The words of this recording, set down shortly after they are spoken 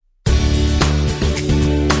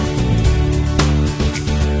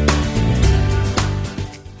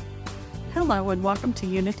and welcome to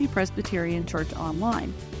Unity Presbyterian Church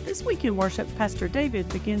Online. This week in worship, Pastor David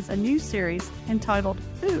begins a new series entitled,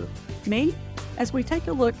 Who? Me? As we take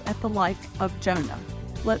a look at the life of Jonah.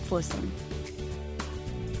 Let's listen.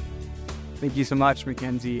 Thank you so much,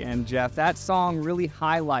 Mackenzie and Jeff. That song really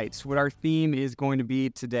highlights what our theme is going to be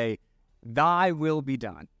today. Thy will be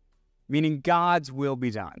done, meaning God's will be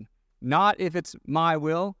done. Not if it's my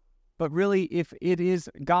will, but really if it is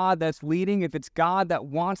God that's leading, if it's God that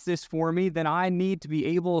wants this for me, then I need to be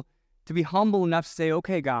able to be humble enough to say,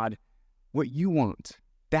 okay, God, what you want,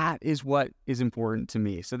 that is what is important to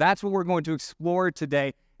me. So that's what we're going to explore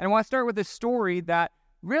today. And I want to start with a story that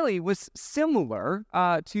really was similar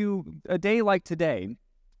to a day like today.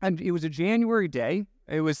 And it was a January day.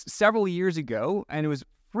 It was several years ago, and it was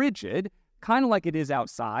frigid, kind of like it is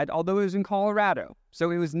outside, although it was in Colorado. So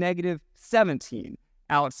it was -17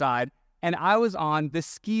 outside, and I was on the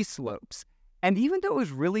ski slopes. And even though it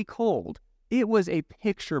was really cold, it was a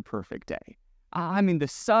picture-perfect day. I mean, the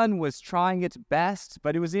sun was trying its best,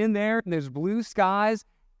 but it was in there, and there's blue skies.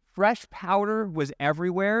 Fresh powder was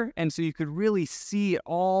everywhere, and so you could really see it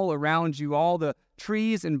all around you, all the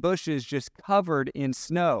trees and bushes just covered in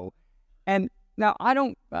snow. And now, I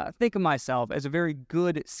don't think of myself as a very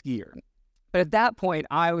good skier, but at that point,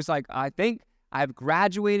 I was like, I think I've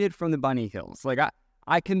graduated from the bunny hills. Like,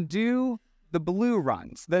 I can do the blue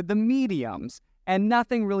runs, the mediums, and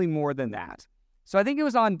nothing really more than that. So I think it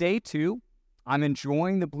was on day 2. I'm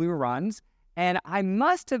enjoying the blue runs, and I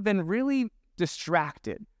must have been really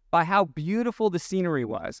distracted by how beautiful the scenery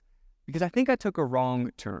was, because I think I took a wrong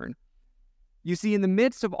turn. You see, in the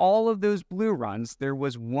midst of all of those blue runs, there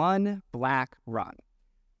was one black run.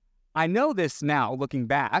 I know this now, looking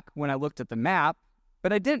back, when I looked at the map,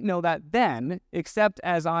 but I didn't know that then, except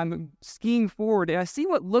as I'm skiing forward and I see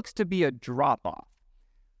what looks to be a drop-off.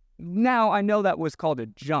 Now, I know that was called a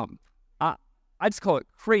jump. I just call it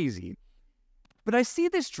crazy. But I see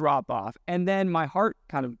this drop-off, and then my heart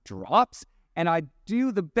kind of drops, and I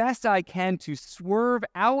do the best I can to swerve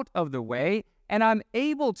out of the way, and I'm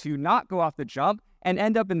able to not go off the jump and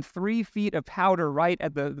end up in 3 feet of powder right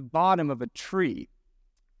at the bottom of a tree.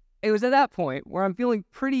 It was at that point where I'm feeling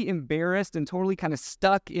pretty embarrassed and totally kind of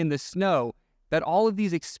stuck in the snow that all of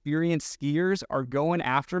these experienced skiers are going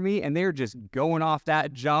after me, and they're just going off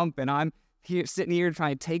that jump, and I'm sitting here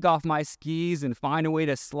trying to take off my skis and find a way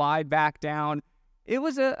to slide back down. It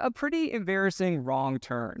was a pretty embarrassing wrong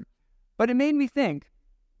turn. But it made me think,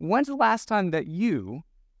 when's the last time that you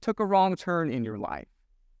took a wrong turn in your life?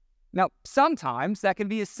 Now, sometimes that can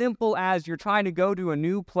be as simple as you're trying to go to a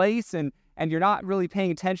new place and you're not really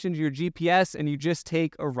paying attention to your GPS and you just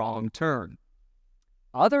take a wrong turn.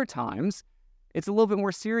 Other times, it's a little bit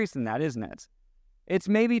more serious than that, isn't it? It's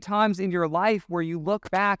maybe times in your life where you look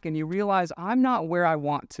back and you realize, I'm not where I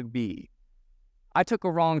want to be. I took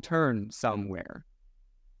a wrong turn somewhere.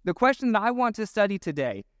 The question that I want to study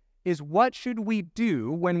today is, what should we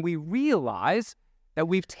do when we realize that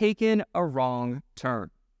we've taken a wrong turn?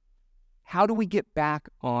 How do we get back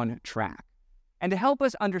on track? And to help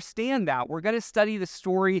us understand that, we're going to study the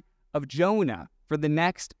story of Jonah for the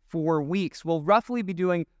next 4 weeks. We'll roughly be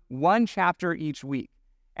doing 1 chapter each week.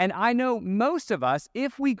 And I know most of us,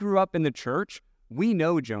 if we grew up in the church, we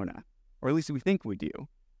know Jonah, or at least we think we do.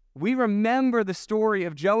 We remember the story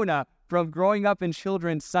of Jonah from growing up in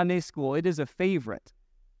children's Sunday school. It is a favorite.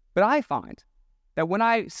 But I find that when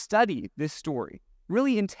I study this story,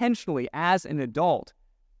 really intentionally as an adult,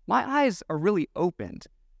 my eyes are really opened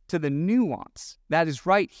to the nuance that is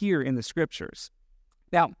right here in the scriptures.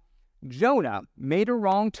 Now, Jonah made a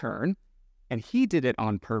wrong turn, and he did it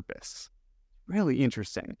on purpose. Really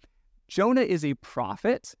interesting. Jonah is a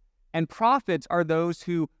prophet, and prophets are those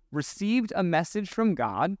who received a message from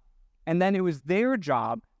God, and then it was their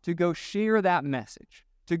job to go share that message,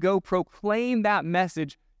 to go proclaim that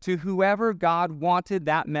message to whoever God wanted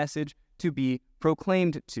that message to be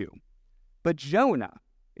proclaimed to. But Jonah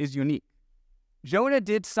is unique. Jonah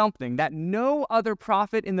did something that no other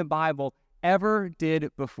prophet in the Bible ever did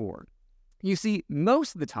before. You see,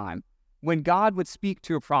 most of the time, when God would speak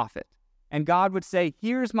to a prophet, and God would say,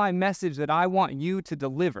 here's my message that I want you to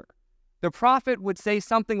deliver, the prophet would say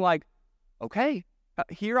something like, okay,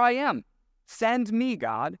 here I am. Send me,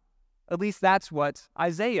 God. At least that's what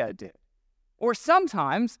Isaiah did. Or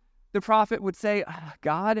sometimes the prophet would say,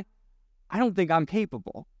 God, I don't think I'm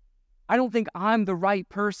capable. I don't think I'm the right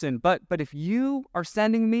person, but if you are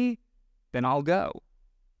sending me, then I'll go.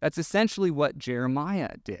 That's essentially what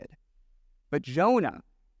Jeremiah did. But Jonah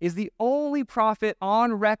is the only prophet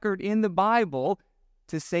on record in the Bible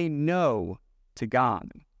to say no to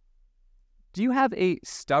God. Do you have a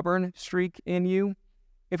stubborn streak in you?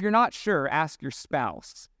 If you're not sure, ask your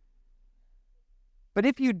spouse. But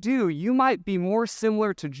if you do, you might be more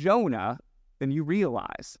similar to Jonah than you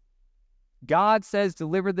realize. God says,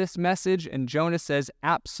 deliver this message, and Jonah says,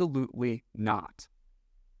 absolutely not.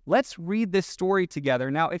 Let's read this story together.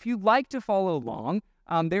 Now, if you'd like to follow along,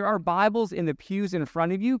 there are Bibles in the pews in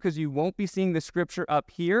front of you because you won't be seeing the scripture up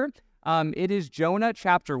here. It is Jonah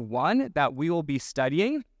chapter 1 that we will be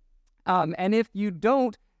studying. And if you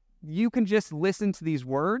don't, you can just listen to these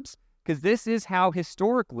words, because this is how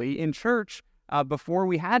historically in church, before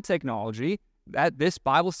we had technology, that this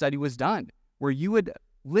Bible study was done, where you would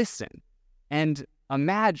listen and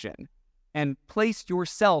imagine and place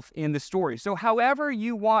yourself in the story. So however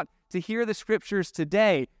you want to hear the scriptures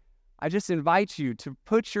today, I just invite you to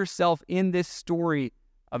put yourself in this story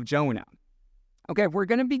of Jonah. Okay, we're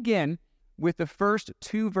going to begin with the first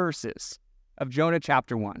 2 verses of Jonah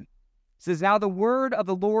chapter 1. It says, now the word of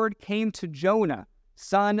the Lord came to Jonah,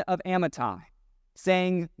 son of Amittai,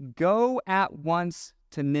 saying, go at once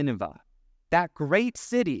to Nineveh, that great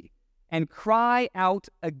city, and cry out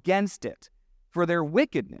against it, for their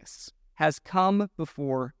wickedness has come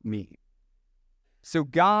before me. So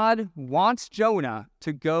God wants Jonah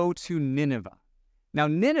to go to Nineveh. Now,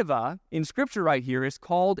 Nineveh, in scripture right here, is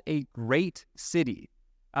called a great city.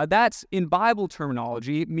 That's, in Bible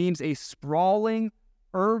terminology, means a sprawling,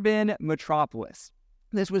 urban metropolis.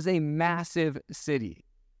 This was a massive city.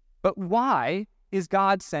 But why is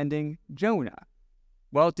God sending Jonah?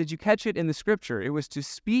 Well, did you catch it in the scripture? It was to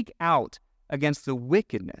speak out against the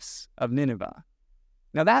wickedness of Nineveh.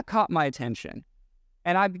 Now, that caught my attention.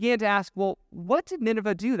 And I began to ask, well, what did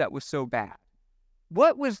Nineveh do that was so bad?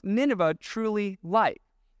 What was Nineveh truly like?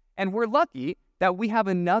 And we're lucky that we have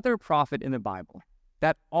another prophet in the Bible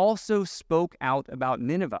that also spoke out about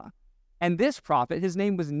Nineveh. And this prophet, his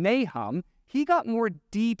name was Nahum, he got more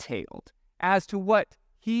detailed as to what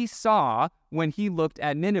he saw when he looked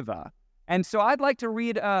at Nineveh. And so I'd like to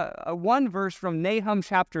read one verse from Nahum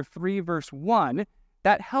chapter 3, verse 1,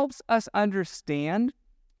 that helps us understand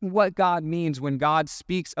what God means when God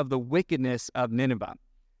speaks of the wickedness of Nineveh.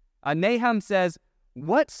 Nahum says,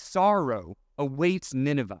 what sorrow awaits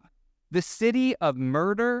Nineveh, the city of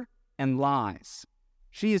murder and lies.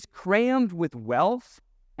 She is crammed with wealth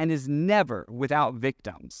and is never without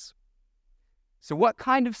victims. So what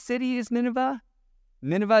kind of city is Nineveh?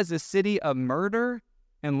 Nineveh is a city of murder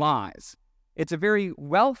and lies. It's a very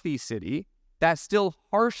wealthy city that still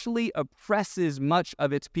harshly oppresses much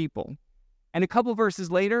of its people. And a couple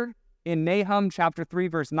verses later, in Nahum chapter 3,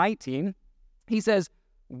 verse 19, he says,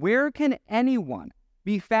 where can anyone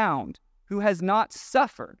be found who has not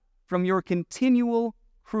suffered from your continual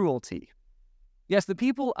cruelty? Yes, the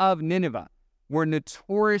people of Nineveh were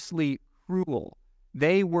notoriously cruel.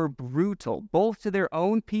 They were brutal, both to their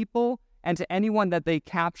own people and to anyone that they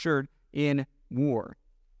captured in war.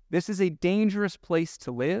 This is a dangerous place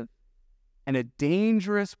to live and a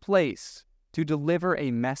dangerous place to deliver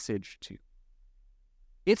a message to.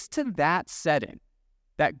 It's to that setting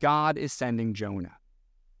that God is sending Jonah.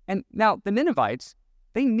 And now the Ninevites,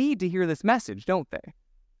 they need to hear this message, don't they?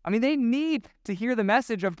 I mean, they need to hear the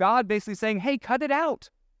message of God basically saying, hey, cut it out.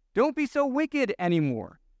 Don't be so wicked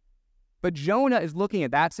anymore. But Jonah is looking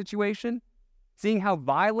at that situation, seeing how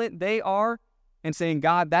violent they are, and saying,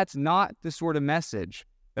 God, that's not the sort of message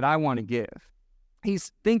that I want to give.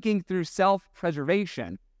 He's thinking through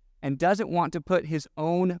self-preservation and doesn't want to put his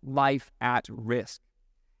own life at risk.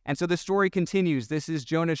 And so the story continues. This is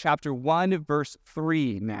Jonah chapter 1, verse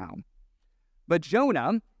 3 now. But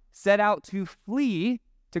Jonah set out to flee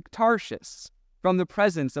to Tarshish from the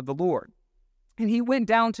presence of the Lord. And he went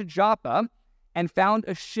down to Joppa and found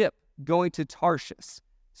a ship going to Tarshish.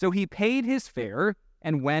 So he paid his fare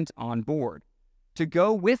and went on board to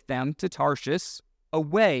go with them to Tarshish,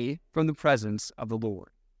 away from the presence of the Lord.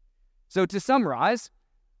 So to summarize,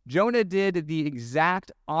 Jonah did the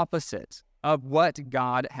exact opposite of what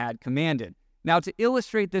God had commanded. Now, to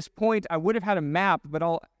illustrate this point, I would have had a map, but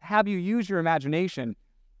I'll have you use your imagination.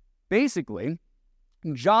 Basically,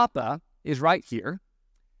 Joppa is right here.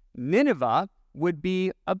 Nineveh would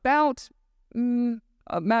be about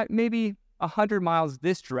maybe 100 miles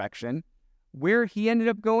this direction. Where he ended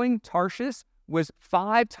up going, Tarshish, was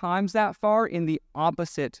 5 times that far in the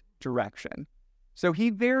opposite direction. So he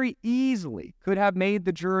very easily could have made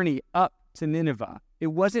the journey up to Nineveh. It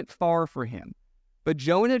wasn't far for him. But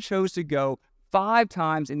Jonah chose to go 5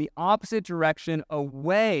 times in the opposite direction,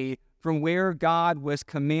 away from where God was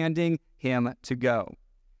commanding him to go.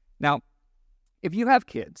 Now, if you have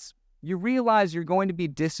kids, you realize you're going to be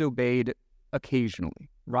disobeyed occasionally,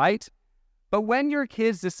 right? But when your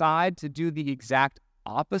kids decide to do the exact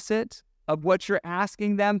opposite of what you're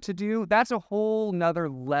asking them to do, that's a whole nother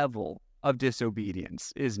level of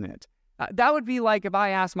disobedience, isn't it? That would be like if I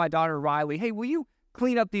asked my daughter Riley, hey, will you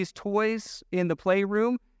clean up these toys in the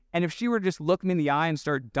playroom? And if she were to just look me in the eye and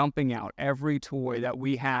start dumping out every toy that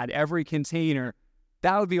we had, every container,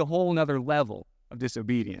 that would be a whole nother level of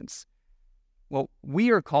disobedience. Well,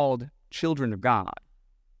 we are called children of God.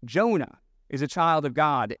 Jonah is a child of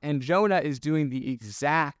God, and Jonah is doing the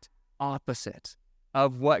exact opposite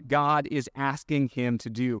of what God is asking him to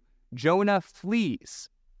do. Jonah flees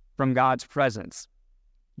from God's presence.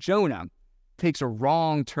 Jonah takes a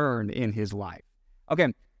wrong turn in his life. Okay,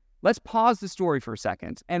 let's pause the story for a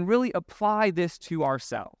second and really apply this to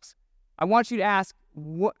ourselves. I want you to ask,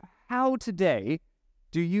 how today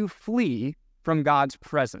do you flee from God's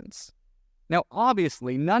presence? Now,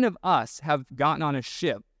 obviously, none of us have gotten on a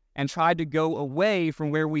ship and tried to go away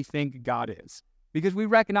from where we think God is, because we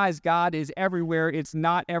recognize God is everywhere. It's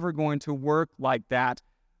not ever going to work like that.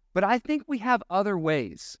 But I think we have other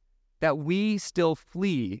ways that we still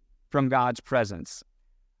flee from God's presence.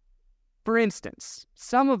 For instance,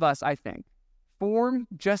 some of us, I think, form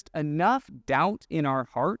just enough doubt in our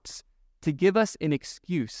hearts to give us an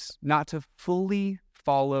excuse not to fully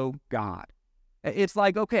follow God. It's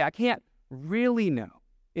like, okay, I can't really know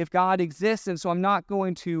if God exists, and so I'm not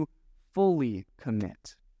going to fully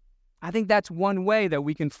commit. I think that's one way that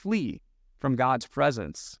we can flee from God's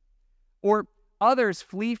presence. Or others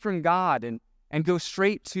flee from God and go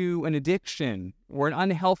straight to an addiction or an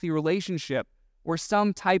unhealthy relationship or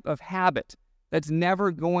some type of habit that's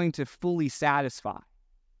never going to fully satisfy.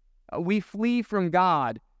 We flee from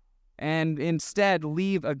God and instead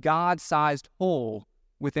leave a God-sized hole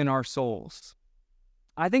within our souls.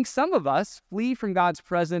 I think some of us flee from God's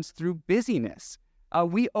presence through busyness.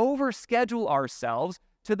 We overschedule ourselves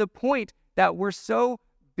to the point that we're so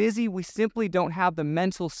busy we simply don't have the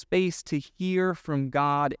mental space to hear from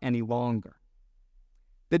God any longer.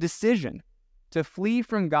 The decision to flee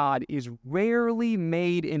from God is rarely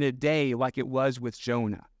made in a day like it was with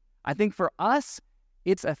Jonah. I think for us,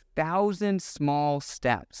 it's 1,000 small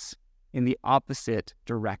steps in the opposite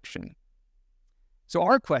direction. So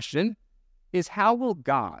our question is, how will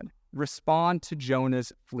God respond to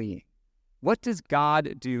Jonah's fleeing? What does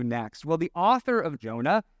God do next? Well, the author of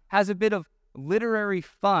Jonah has a bit of literary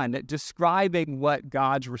fun describing what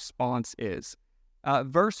God's response is.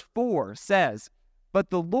 Verse 4 says, "But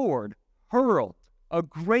the Lord hurled a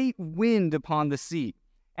great wind upon the sea,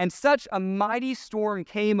 and such a mighty storm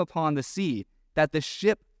came upon the sea that the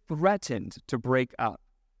ship threatened to break up."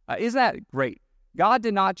 Isn't that great? God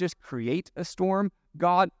did not just create a storm,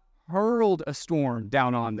 God hurled a storm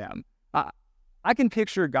down on them. I can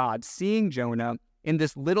picture God seeing Jonah in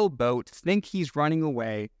this little boat, think he's running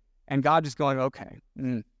away, and God just going, okay,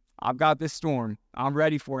 I've got this storm. I'm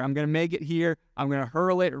ready for it. I'm going to make it here. I'm going to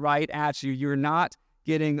hurl it right at you. You're not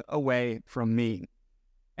getting away from me.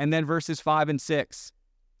 And then verses 5 and 6,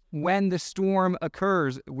 when the storm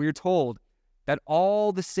occurs, we're told that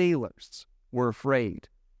all the sailors were afraid,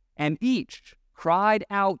 and each cried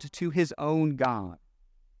out to his own God.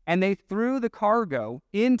 And they threw the cargo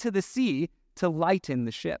into the sea to lighten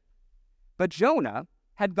the ship. But Jonah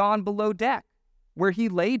had gone below deck, where he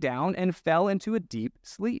lay down and fell into a deep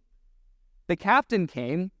sleep. The captain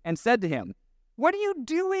came and said to him, "What are you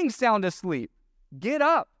doing sound asleep? Get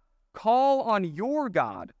up, call on your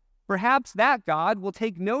God. Perhaps that God will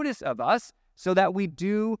take notice of us so that we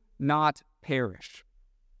do not perish."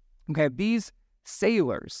 Okay, these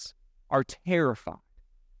sailors are terrified,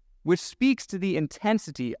 which speaks to the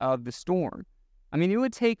intensity of the storm. I mean, it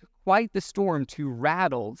would take quite the storm to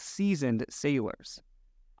rattle seasoned sailors.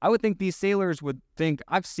 I would think these sailors would think,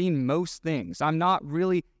 I've seen most things. I'm not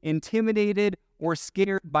really intimidated or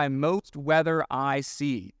scared by most weather I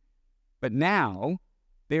see. But now,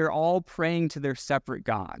 they are all praying to their separate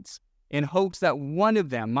gods in hopes that one of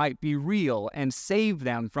them might be real and save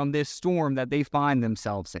them from this storm that they find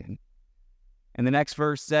themselves in. And the next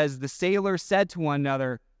verse says, the sailors said to one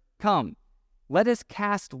another, "Come, let us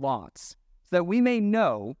cast lots, so that we may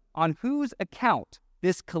know on whose account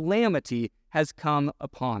this calamity has come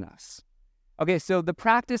upon us." Okay, so the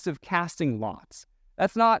practice of casting lots,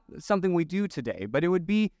 that's not something we do today, but it would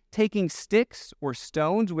be taking sticks or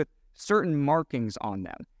stones with certain markings on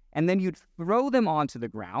them, and then you'd throw them onto the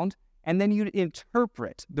ground, and then you'd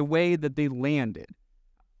interpret the way that they landed.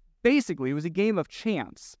 Basically, it was a game of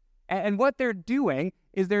chance. And what they're doing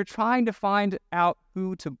is they're trying to find out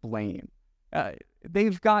who to blame.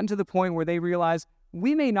 They've gotten to the point where they realize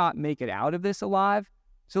we may not make it out of this alive,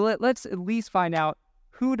 so let's at least find out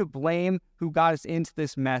who to blame, who got us into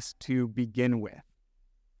this mess to begin with.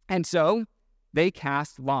 And so they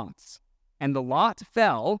cast lots. And the lot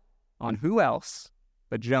fell on who else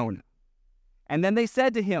but Jonah. And then they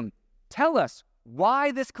said to him, "Tell us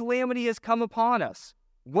why this calamity has come upon us.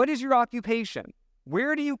 What is your occupation?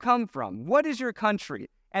 Where do you come from? What is your country?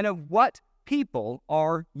 And of what people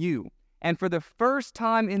are you?" And for the first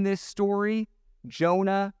time in this story,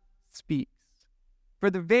 Jonah speaks. For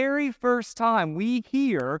the very first time, we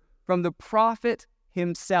hear from the prophet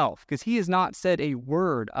himself, because he has not said a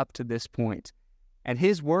word up to this point. And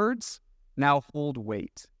his words now hold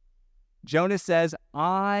weight. Jonah says,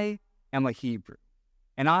 "I am a Hebrew,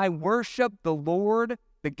 and I worship the Lord,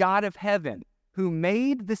 the God of heaven, who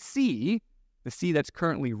made the sea that's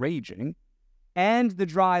currently raging, and the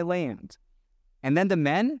dry land." And then the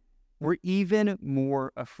men were even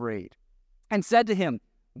more afraid and said to him,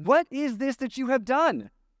 "What is this that you have done?"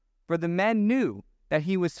 For the men knew that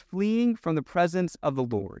he was fleeing from the presence of the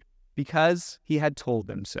Lord, because he had told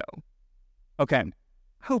them so. Okay,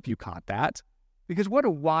 I hope you caught that, because what a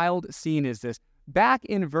wild scene is this. Back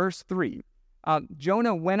in verse 3,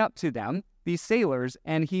 Jonah went up to them, these sailors,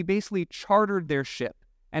 and he basically chartered their ship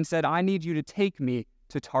and said, "I need you to take me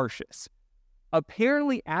to Tarshish."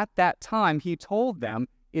 Apparently at that time, he told them,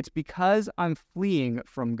 "It's because I'm fleeing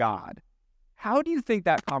from God." How do you think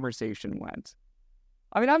that conversation went?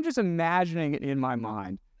 I mean, I'm just imagining it in my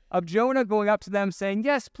mind of Jonah going up to them saying,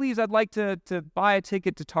 "Yes, please, I'd like to buy a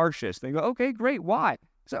ticket to Tarshish." They go, "Okay, great. Why?"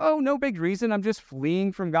 So, "Oh, no big reason. I'm just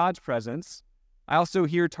fleeing from God's presence. I also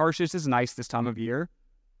hear Tarshish is nice this time of year."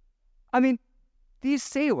 I mean, these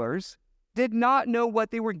sailors did not know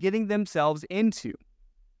what they were getting themselves into.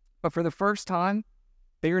 But for the first time,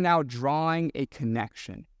 they are now drawing a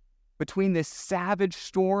connection between this savage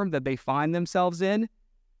storm that they find themselves in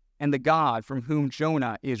and the God from whom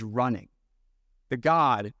Jonah is running. The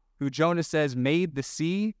God who Jonah says made the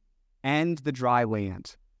sea and the dry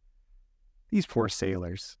land. These poor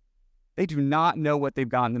sailors, they do not know what they've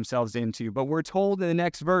gotten themselves into, but we're told in the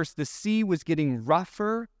next verse, the sea was getting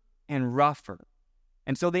rougher and rougher.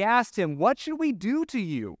 And so they asked him, "What should we do to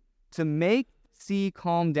you to make the sea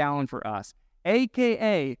calm down for us?"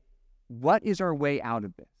 AKA, what is our way out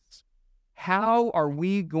of this? How are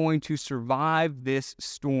we going to survive this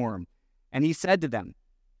storm? And he said to them,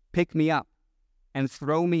 "Pick me up and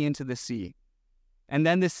throw me into the sea, and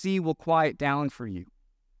then the sea will quiet down for you.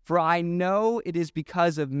 For I know it is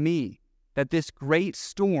because of me that this great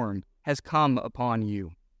storm has come upon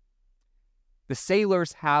you." The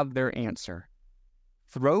sailors have their answer.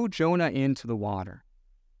 Throw Jonah into the water.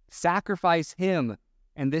 Sacrifice him,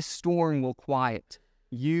 and this storm will quiet.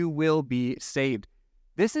 You will be saved.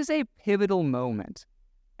 This is a pivotal moment,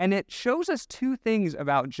 and it shows us two things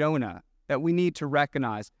about Jonah that we need to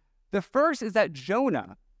recognize. The first is that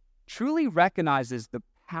Jonah truly recognizes the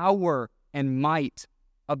power and might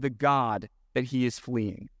of the God that he is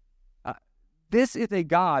fleeing. This is a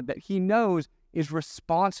God that he knows is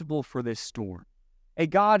responsible for this storm, a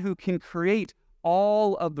God who can create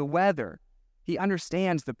all of the weather. He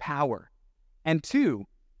understands the power. And two,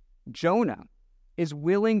 Jonah is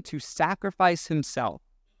willing to sacrifice himself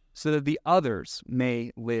so that the others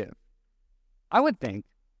may live. I would think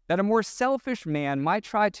that a more selfish man might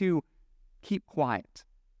try to keep quiet,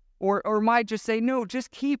 or might just say, "No,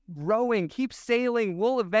 just keep rowing, keep sailing,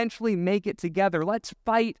 we'll eventually make it together. Let's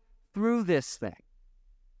fight through this thing."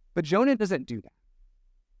 But Jonah doesn't do that,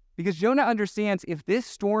 because Jonah understands if this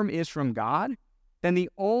storm is from God, then the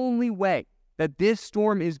only way that this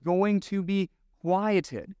storm is going to be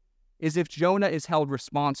quieted is if Jonah is held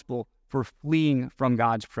responsible for fleeing from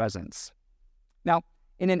God's presence. Now,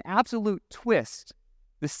 in an absolute twist,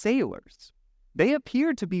 the sailors, they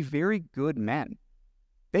appear to be very good men.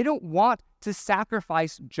 They don't want to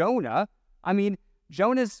sacrifice Jonah. I mean,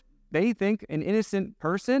 Jonah's, they think, an innocent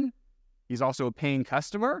person. He's also a paying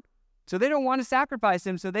customer. So they don't want to sacrifice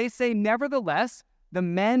him. So they say, nevertheless, the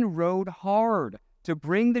men rowed hard to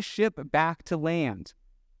bring the ship back to land.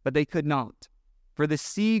 But they could not, for the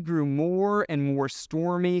sea grew more and more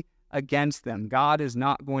stormy against them. God is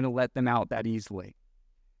not going to let them out that easily.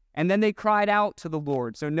 And then they cried out to the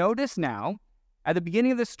Lord. So notice now, at the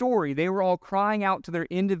beginning of the story, they were all crying out to their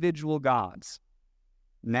individual gods.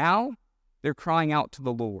 Now, they're crying out to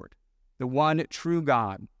the Lord, the one true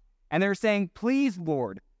God. And they're saying, "Please,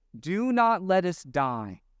 Lord, do not let us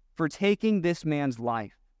die for taking this man's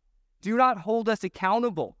life. Do not hold us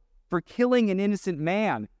accountable for killing an innocent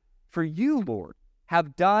man. For you, Lord,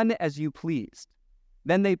 have done as you pleased."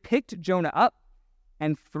 Then they picked Jonah up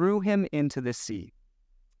and threw him into the sea.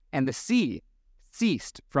 And the sea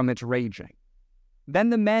ceased from its raging. Then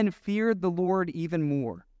the men feared the Lord even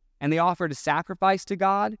more, and they offered a sacrifice to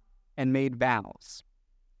God and made vows.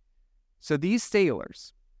 So these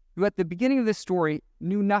sailors, who at the beginning of this story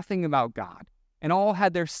knew nothing about God and all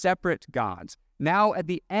had their separate gods, now at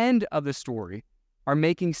the end of the story are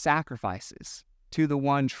making sacrifices to the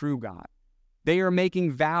one true God. They are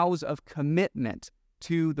making vows of commitment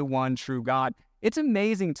to the one true God. It's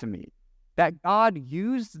amazing to me that God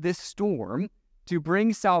used this storm to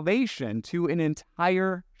bring salvation to an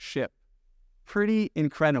entire ship. Pretty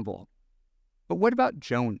incredible. But what about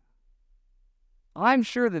Jonah? I'm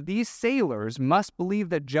sure that these sailors must believe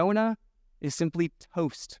that Jonah is simply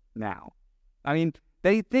toast now. I mean,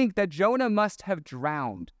 they think that Jonah must have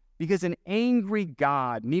drowned because an angry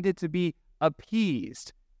God needed to be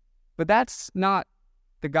appeased. But that's not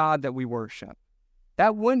the God that we worship.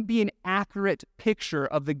 That wouldn't be an accurate picture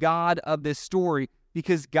of the God of this story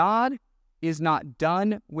because God is not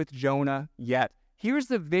done with Jonah yet. Here's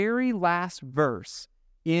the very last verse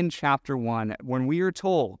in chapter 1 when we are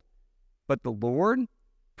told, "But the Lord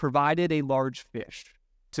provided a large fish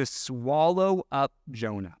to swallow up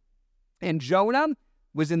Jonah. And Jonah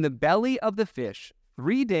was in the belly of the fish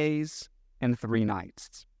 3 days and 3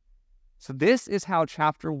 nights." So this is how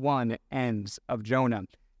chapter 1 ends of Jonah.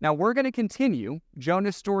 Now we're going to continue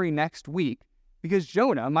Jonah's story next week because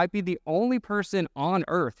Jonah might be the only person on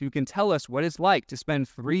earth who can tell us what it's like to spend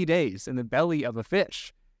 3 days in the belly of a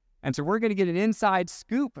fish. And so we're going to get an inside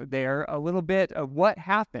scoop there, a little bit of what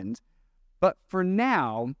happened. But for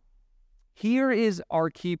now, here is our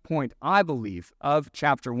key point, I believe, of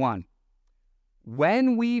chapter 1.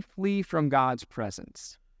 When we flee from God's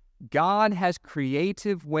presence, God has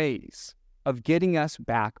creative ways of getting us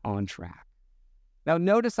back on track. Now,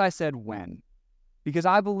 notice I said when, because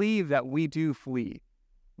I believe that we do flee.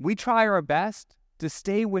 We try our best to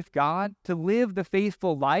stay with God, to live the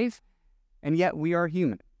faithful life, and yet we are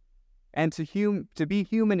human. And to be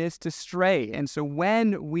human is to stray. And so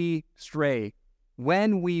when we stray,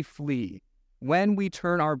 when we flee, when we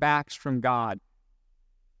turn our backs from God,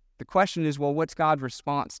 the question is, well, what's God's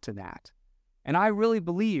response to that? And I really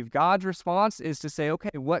believe God's response is to say,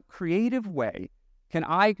 okay, what creative way can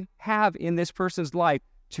I have in this person's life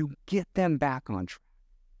to get them back on track,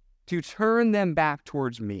 to turn them back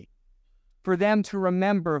towards me, for them to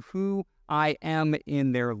remember who I am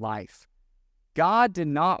in their life? God did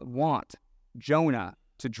not want Jonah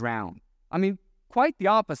to drown. I mean, quite the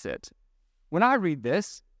opposite. When I read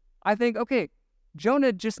this, I think, okay,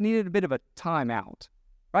 Jonah just needed a bit of a timeout,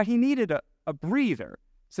 right? He needed a breather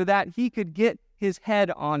so that he could get his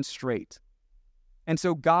head on straight. And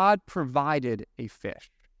so God provided a fish.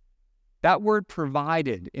 That word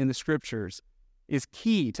provided in the scriptures is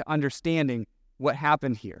key to understanding what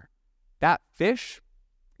happened here. That fish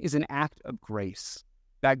is an act of grace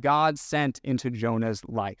that God sent into Jonah's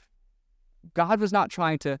life. God was not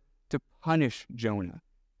trying to punish Jonah.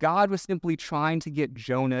 God was simply trying to get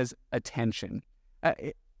Jonah's attention.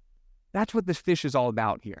 That's what this fish is all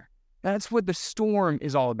about here. That's what the storm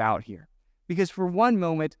is all about here. Because for one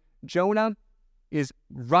moment, Jonah is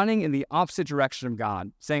running in the opposite direction of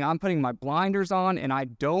God, saying, I'm putting my blinders on and I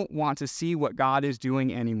don't want to see what God is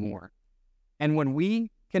doing anymore. And when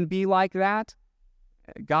we can be like that,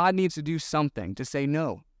 God needs to do something to say,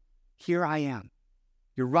 no, here I am.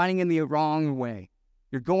 You're running in the wrong way.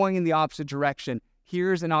 You're going in the opposite direction.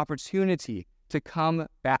 Here's an opportunity to come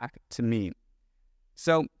back to me.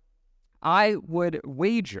 So I would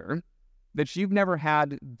wager that you've never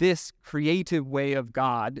had this creative way of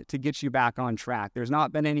God to get you back on track. There's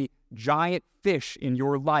not been any giant fish in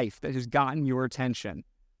your life that has gotten your attention.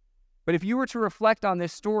 But if you were to reflect on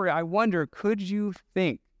this story, I wonder, could you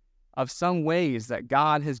think of some ways that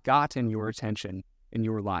God has gotten your attention in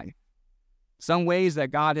your life? Some ways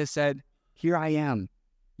that God has said, here I am.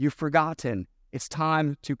 You've forgotten. It's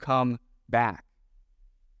time to come back.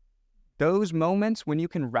 Those moments, when you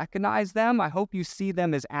can recognize them, I hope you see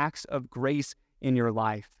them as acts of grace in your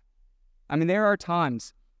life. I mean, there are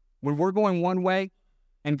times when we're going one way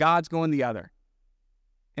and God's going the other.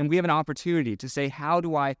 And we have an opportunity to say, how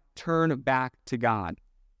do I turn back to God?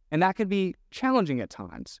 And that can be challenging at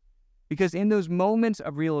times, because in those moments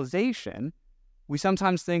of realization, we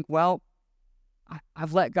sometimes think, well,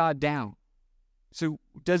 I've let God down. So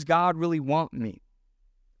does God really want me?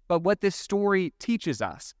 But what this story teaches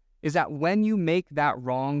us is that when you make that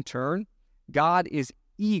wrong turn, God is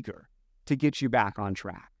eager to get you back on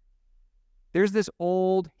track. There's this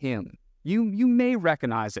old hymn. You may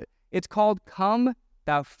recognize it. It's called Come,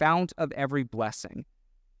 Thou Fount of Every Blessing.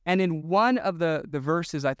 And in one of the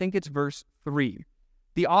verses, I think it's verse 3,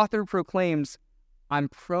 the author proclaims, I'm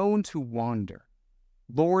prone to wander.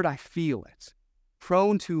 Lord, I feel it.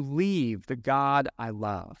 Prone to leave the God I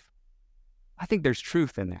love. I think there's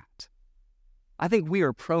truth in that. I think we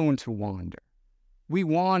are prone to wander. We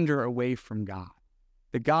wander away from God,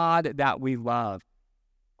 the God that we love.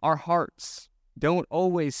 Our hearts don't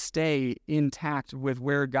always stay intact with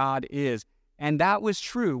where God is. And that was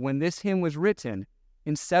true when this hymn was written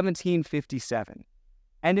in 1757.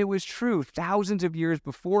 And it was true thousands of years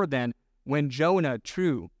before then when Jonah,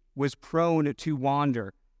 too, was prone to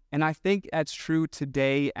wander. And I think that's true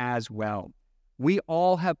today as well. We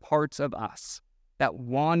all have parts of us that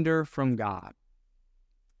wander from God.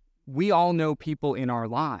 We all know people in our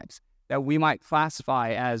lives that we might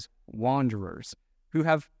classify as wanderers, who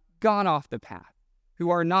have gone off the path, who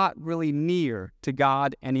are not really near to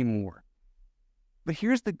God anymore. But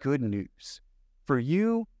here's the good news. For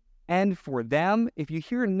you and for them, if you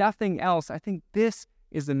hear nothing else, I think this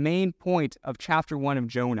is the main point of chapter 1 of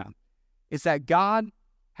Jonah, is that God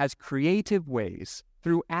has creative ways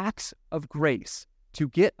through acts of grace to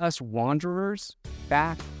get us wanderers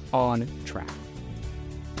back on track.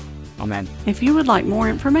 Amen. If you would like more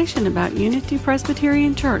information about Unity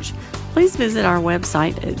Presbyterian Church, please visit our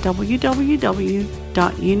website at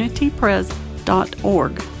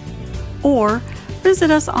www.unitypres.org or visit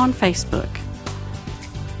us on Facebook.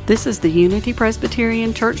 This is the Unity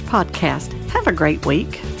Presbyterian Church podcast. Have a great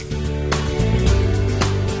week.